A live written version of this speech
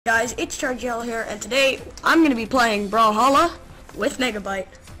Guys, it's Brawhalla here, and today I'm going to be playing Brawhalla with Megabite.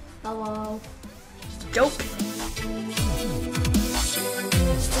 Hello. Joke.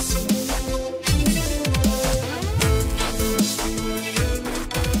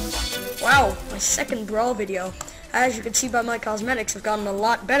 Wow, my second Brawl video. As you can see by my cosmetics, have gotten a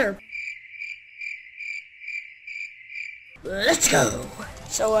lot better. Let's go!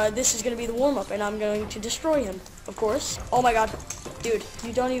 So, this is going to be the warm-up, and I'm going to destroy him, of course. Oh my god. Dude,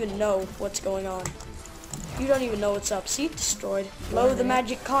 you don't even know what's going on. You don't even know what's up. See? Destroyed. Blow the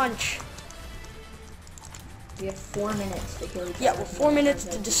magic conch. We have 4 minutes to kill each other. Yeah, well, 4 minutes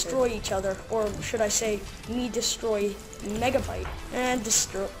to destroy each other. Or should I say, me destroy Megabite. And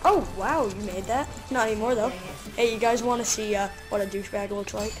destroy... Oh, wow, you made that. Not anymore, though. Hey, you guys want to see what a douchebag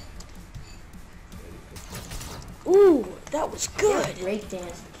looks like? Ooh, that was good.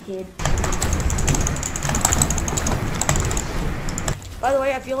 Breakdance, kid. By the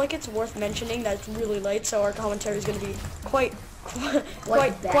way, I feel like it's worth mentioning that it's really late, so our commentary is going to be quite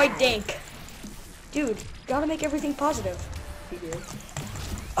dank. Dude, gotta make everything positive. You do.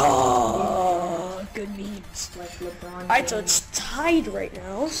 Oh, good memes. Like LeBron. Alright, so it's tied right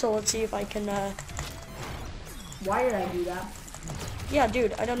now, so let's see if I can, Why did I do that? Yeah,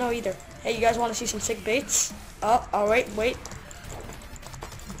 dude, I don't know either. Hey, you guys want to see some sick baits? Oh, alright, wait.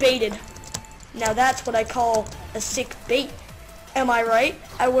 Baited. Now that's what I call a sick bait. Am I right?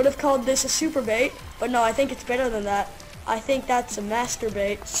 I would have called this a super bait, but no, I think it's better than that. I think that's a master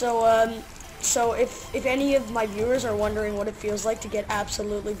bait. So, so if any of my viewers are wondering what it feels like to get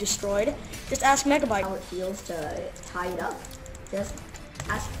absolutely destroyed, just ask Megabite. How it feels to tie it up. Just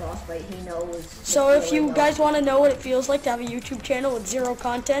ask Frostbite, he knows. So if you guys want to know what it feels like to have a YouTube channel with zero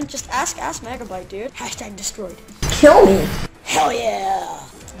content, just ask Megabite, dude. Hashtag destroyed. Kill me! Hell yeah!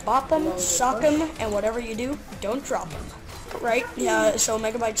 Bop them, sock them, and whatever you do, don't drop them. Right? Yeah, so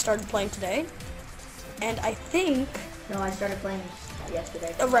Megabite started playing today. And I think... No, I started playing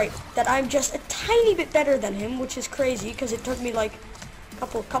yesterday. Right, that I'm just a tiny bit better than him, which is crazy, because it took me like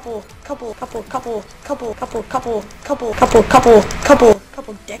couple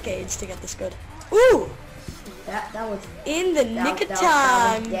decades to get this good. Ooh! That was... In the nick of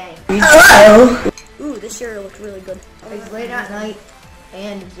time! Dang. Hello! Ooh, this cereal looks really good. It's late at night,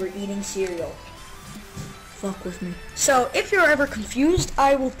 and we're eating cereal. Fuck with me. So, if you're ever confused,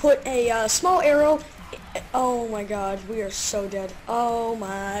 I will put a small arrow. Oh my god, we are so dead. Oh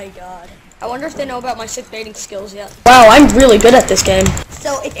my god. I wonder if they know about my sick baiting skills yet. Wow, I'm really good at this game.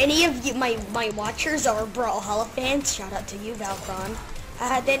 So, if any of you, my watchers are Brawhalla fans, shout out to you, Valcron.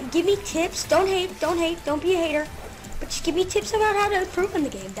 Then give me tips. Don't hate, don't be a hater. But just give me tips about how to improve in the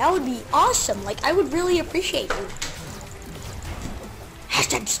game. That would be awesome. Like, I would really appreciate you.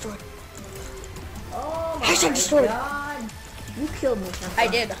 Hashtag destroyed. Oh my destroyed. god. You killed me. I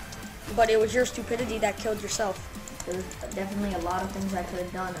did. But it was your stupidity that killed yourself. There's definitely a lot of things I could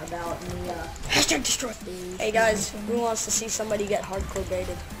have done about me, Hashtag destroyed. Hey guys, who wants to see somebody get hardcore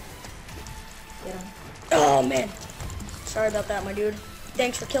baited? Get him. Oh man. Sorry about that, my dude.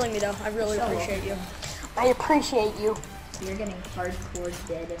 Thanks for killing me though. I really appreciate you. I appreciate you. You're getting hardcore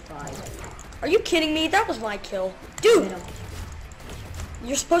deadified. Are you kidding me? That was my kill. Dude!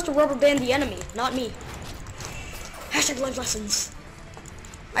 You're supposed to rubber band the enemy, not me. Hashtag life lessons.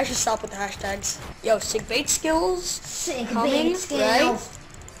 I should stop with the hashtags. Yo, sick bait skills. Sick coming bait skills. Right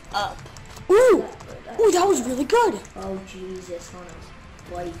up. Ooh! Ooh, that was really good. Oh Jesus, on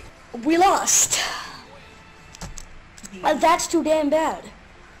a like. We lost. That's too damn bad.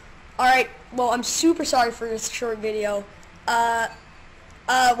 Alright, well, I'm super sorry for this short video.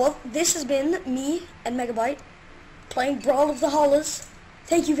 Well, this has been me and Megabite playing Brawl of the Hallas.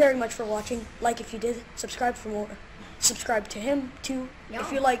 Thank you very much for watching. Like if you did, subscribe for more. Subscribe to him, too,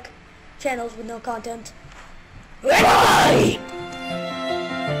 if you like channels with no content.